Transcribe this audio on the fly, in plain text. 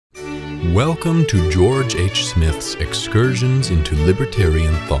Welcome to George H. Smith's Excursions into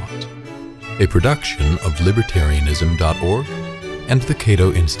Libertarian Thought, a production of Libertarianism.org and the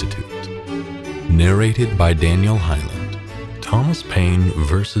Cato Institute. Narrated by Daniel Hyland. Thomas Paine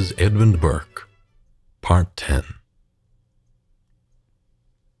versus Edmund Burke, Part 10.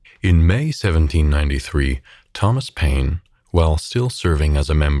 In May 1793, Thomas Paine, while still serving as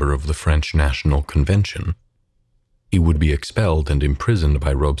a member of the French National Convention, he would be expelled and imprisoned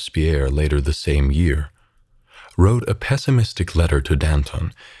by Robespierre later the same year, wrote a pessimistic letter to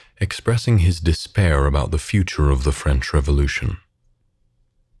Danton expressing his despair about the future of the French Revolution.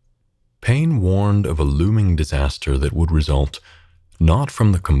 Paine warned of a looming disaster that would result not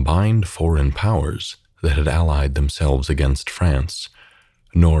from the combined foreign powers that had allied themselves against France,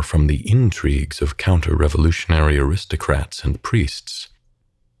 nor from the intrigues of counter-revolutionary aristocrats and priests,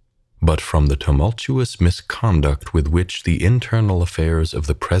 but from the tumultuous misconduct with which the internal affairs of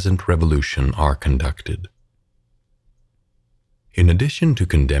the present revolution are conducted. In addition to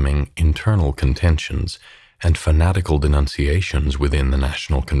condemning internal contentions and fanatical denunciations within the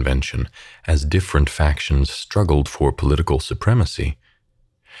National Convention as different factions struggled for political supremacy,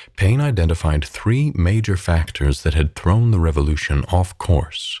 Paine identified three major factors that had thrown the revolution off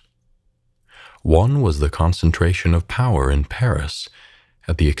course. One was the concentration of power in Paris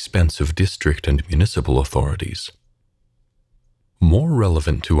at the expense of district and municipal authorities. More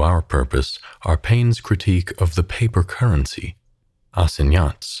relevant to our purpose are Paine's critique of the paper currency,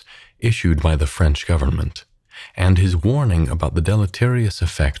 assignats, issued by the French government, and his warning about the deleterious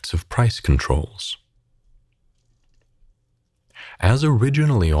effects of price controls. As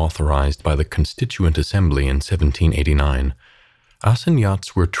originally authorized by the Constituent Assembly in 1789,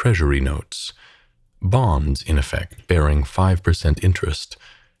 assignats were treasury notes, bonds, in effect, bearing 5% interest,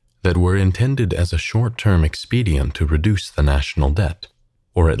 that were intended as a short-term expedient to reduce the national debt,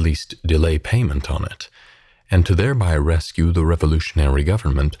 or at least delay payment on it, and to thereby rescue the revolutionary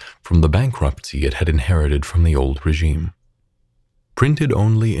government from the bankruptcy it had inherited from the old regime. Printed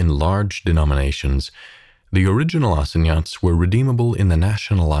only in large denominations, the original assignats were redeemable in the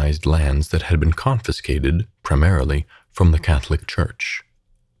nationalized lands that had been confiscated, primarily, from the Catholic Church.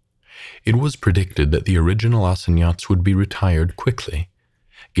 It was predicted that the original assignats would be retired quickly,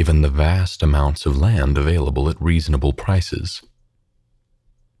 given the vast amounts of land available at reasonable prices.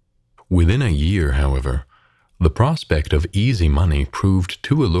 Within a year, however, the prospect of easy money proved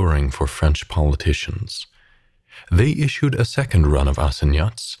too alluring for French politicians. They issued a second run of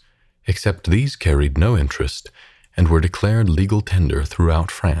assignats, except these carried no interest and were declared legal tender throughout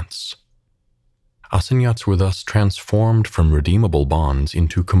France. Assignats were thus transformed from redeemable bonds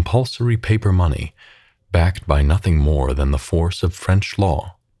into compulsory paper money, backed by nothing more than the force of French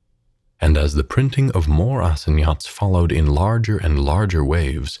law. And as the printing of more assignats followed in larger and larger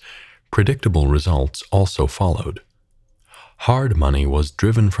waves, predictable results also followed. Hard money was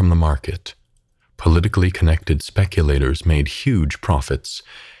driven from the market, politically connected speculators made huge profits,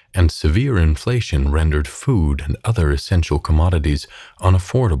 and severe inflation rendered food and other essential commodities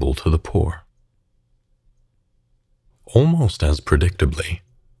unaffordable to the poor. Almost as predictably,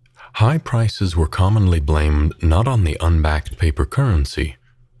 high prices were commonly blamed not on the unbacked paper currency,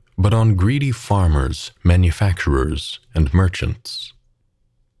 but on greedy farmers, manufacturers, and merchants.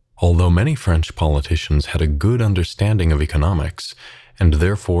 Although many French politicians had a good understanding of economics and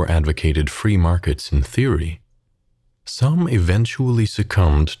therefore advocated free markets in theory, some eventually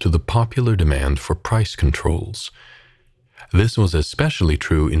succumbed to the popular demand for price controls. This was especially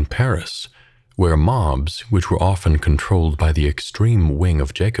true in Paris, where mobs, which were often controlled by the extreme wing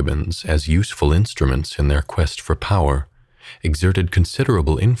of Jacobins as useful instruments in their quest for power, exerted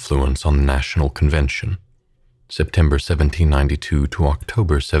considerable influence on the National Convention, September 1792 to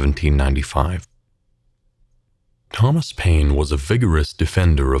October 1795. Thomas Paine was a vigorous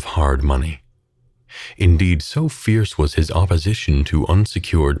defender of hard money. Indeed, so fierce was his opposition to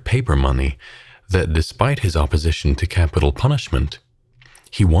unsecured paper money that despite his opposition to capital punishment,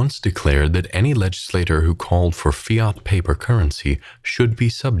 he once declared that any legislator who called for fiat paper currency should be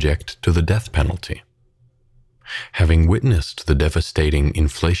subject to the death penalty. Having witnessed the devastating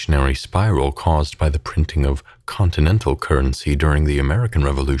inflationary spiral caused by the printing of continental currency during the American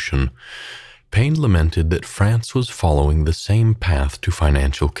Revolution, Paine lamented that France was following the same path to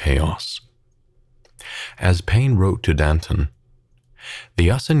financial chaos. As Paine wrote to Danton, "The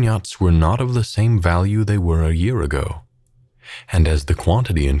assignats were not of the same value they were a year ago, and as the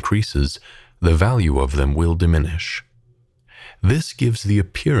quantity increases, the value of them will diminish. This gives the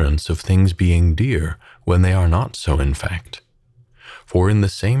appearance of things being dear when they are not so in fact. For in the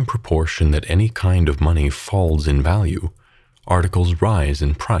same proportion that any kind of money falls in value, articles rise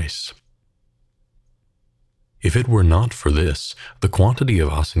in price. If it were not for this, the quantity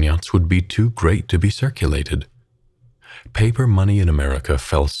of assignats would be too great to be circulated. Paper money in America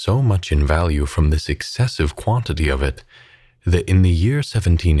fell so much in value from this excessive quantity of it that in the year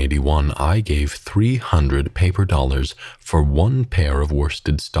 1781 I gave 300 paper dollars for one pair of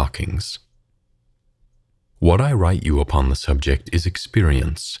worsted stockings. What I write you upon the subject is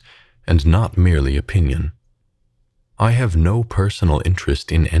experience, and not merely opinion. I have no personal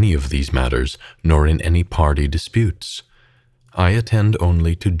interest in any of these matters, nor in any party disputes. I attend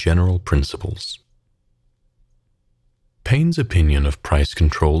only to general principles. Paine's opinion of price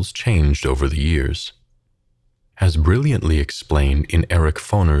controls changed over the years. As brilliantly explained in Eric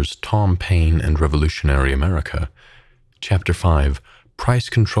Foner's Tom Paine and Revolutionary America, Chapter 5, Price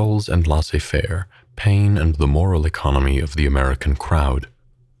Controls and Laissez-faire, Paine and the Moral Economy of the American Crowd.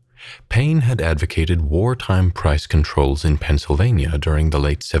 Paine had advocated wartime price controls in Pennsylvania during the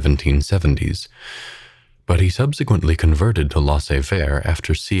late 1770s, but he subsequently converted to laissez-faire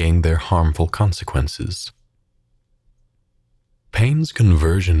after seeing their harmful consequences. Paine's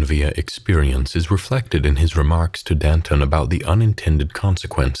conversion via experience is reflected in his remarks to Danton about the unintended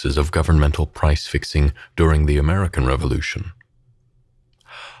consequences of governmental price fixing during the American Revolution.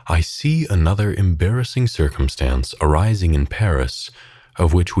 I see another embarrassing circumstance arising in Paris,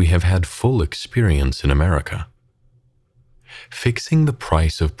 of which we have had full experience in America. Fixing the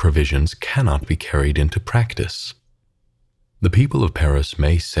price of provisions cannot be carried into practice. The people of Paris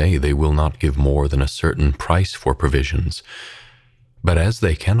may say they will not give more than a certain price for provisions, but as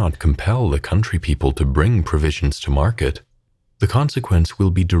they cannot compel the country people to bring provisions to market, the consequence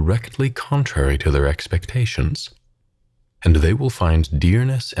will be directly contrary to their expectations, and they will find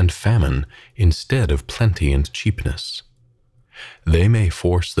dearness and famine instead of plenty and cheapness. They may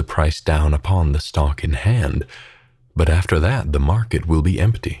force the price down upon the stock in hand, but after that the market will be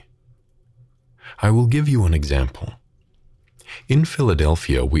empty. I will give you an example. In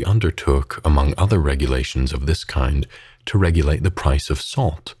Philadelphia, we undertook, among other regulations of this kind, to regulate the price of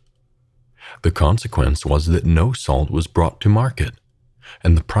salt. The consequence was that no salt was brought to market,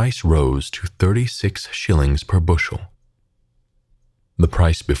 and the price rose to 36 shillings per bushel. The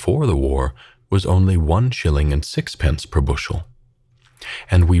price before the war was only 1 shilling and 6 pence per bushel,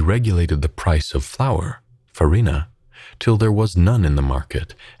 and we regulated the price of flour, farina, till there was none in the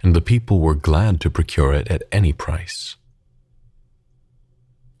market, and the people were glad to procure it at any price.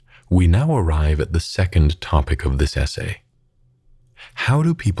 We now arrive at the second topic of this essay. How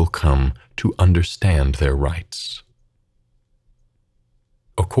do people come to understand their rights?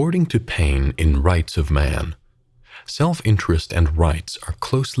 According to Paine in Rights of Man, self-interest and rights are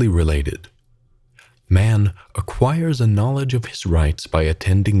closely related. Man acquires a knowledge of his rights by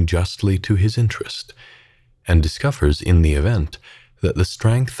attending justly to his interest, and discovers in the event that the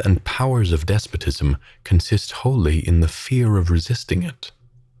strength and powers of despotism consist wholly in the fear of resisting it.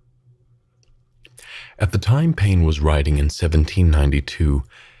 At the time Paine was writing in 1792,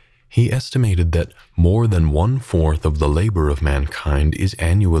 he estimated that more than 1/4 of the labor of mankind is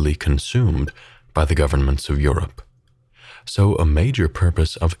annually consumed by the governments of Europe. So a major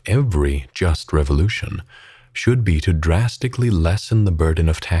purpose of every just revolution should be to drastically lessen the burden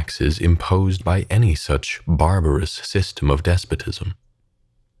of taxes imposed by any such barbarous system of despotism.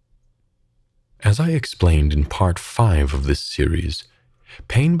 As I explained in Part 5 of this series,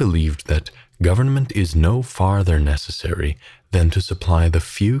 Paine believed that government is no farther necessary than to supply the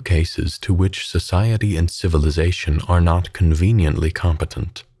few cases to which society and civilization are not conveniently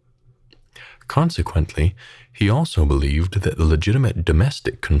competent. Consequently, he also believed that the legitimate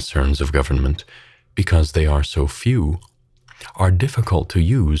domestic concerns of government, because they are so few, are difficult to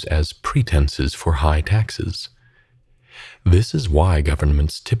use as pretenses for high taxes. This is why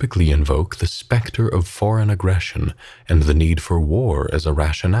governments typically invoke the specter of foreign aggression and the need for war as a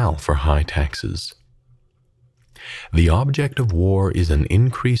rationale for high taxes. The object of war is an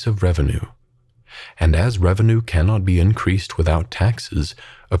increase of revenue, and as revenue cannot be increased without taxes,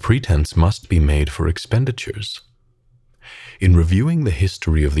 a pretense must be made for expenditures. In reviewing the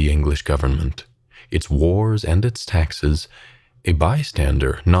history of the English government, its wars and its taxes, a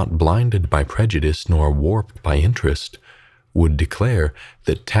bystander not blinded by prejudice nor warped by interest would declare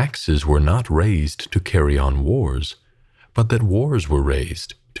that taxes were not raised to carry on wars, but that wars were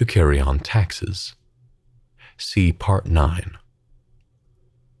raised to carry on taxes. See Part 9.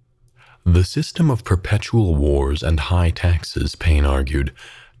 The system of perpetual wars and high taxes, Paine argued,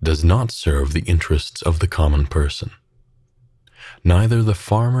 does not serve the interests of the common person. Neither the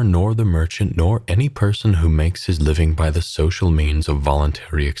farmer nor the merchant nor any person who makes his living by the social means of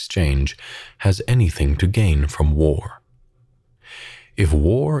voluntary exchange has anything to gain from war. If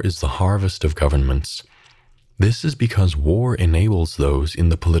war is the harvest of governments, This is because war enables those in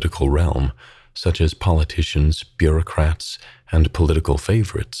the political realm, such as politicians, bureaucrats, and political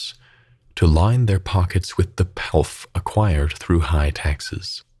favorites, to line their pockets with the pelf acquired through high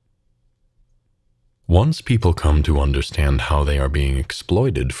taxes. Once people come to understand how they are being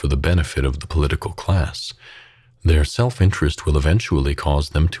exploited for the benefit of the political class, their self-interest will eventually cause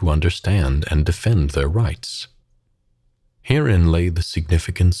them to understand and defend their rights. Herein lay the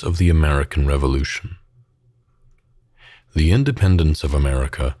significance of the American Revolution. The independence of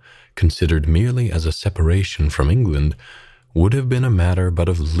America, considered merely as a separation from England, would have been a matter but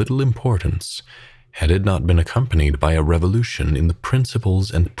of little importance had it not been accompanied by a revolution in the principles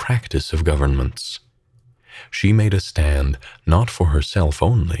and practice of governments. She made a stand not for herself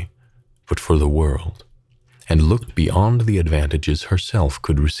only, but for the world, and looked beyond the advantages herself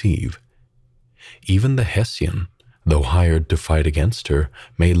could receive. Even the Hessian, though hired to fight against her,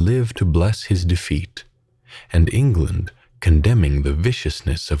 may live to bless his defeat, and England, condemning the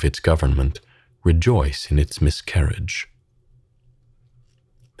viciousness of its government, rejoice in its miscarriage.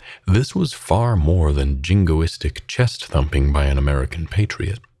 This was far more than jingoistic chest-thumping by an American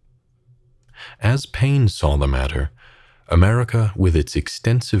patriot. As Paine saw the matter, America, with its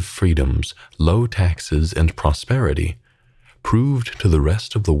extensive freedoms, low taxes, and prosperity, proved to the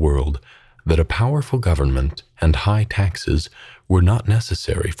rest of the world that a powerful government and high taxes were not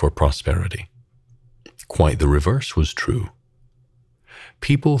necessary for prosperity. Quite the reverse was true.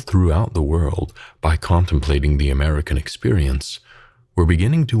 People throughout the world, by contemplating the American experience, were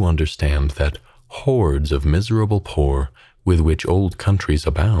beginning to understand that hordes of miserable poor, with which old countries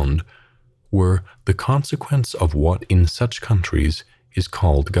abound, were the consequence of what in such countries is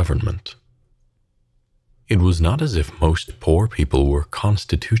called government. It was not as if most poor people were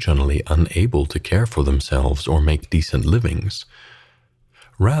constitutionally unable to care for themselves or make decent livings.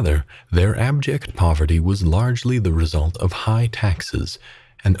 Rather, their abject poverty was largely the result of high taxes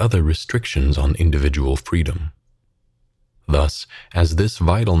and other restrictions on individual freedom. Thus, as this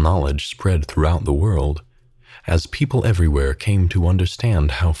vital knowledge spread throughout the world, as people everywhere came to understand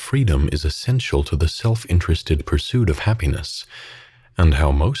how freedom is essential to the self-interested pursuit of happiness, and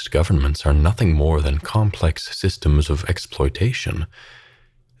how most governments are nothing more than complex systems of exploitation,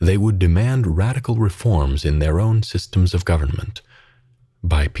 they would demand radical reforms in their own systems of government,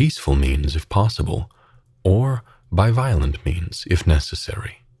 by peaceful means if possible, or by violent means if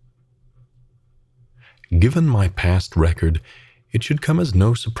necessary. Given my past record, it should come as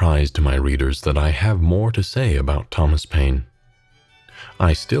no surprise to my readers that I have more to say about Thomas Paine.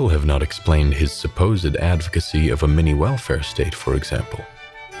 I still have not explained his supposed advocacy of a mini-welfare state, for example,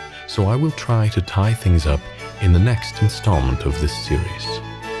 so I will try to tie things up in the next installment of this series.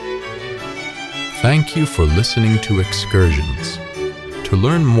 Thank you for listening to Excursions. To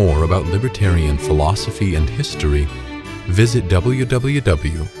learn more about libertarian philosophy and history, visit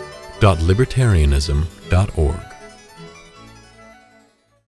www.libertarianism.org.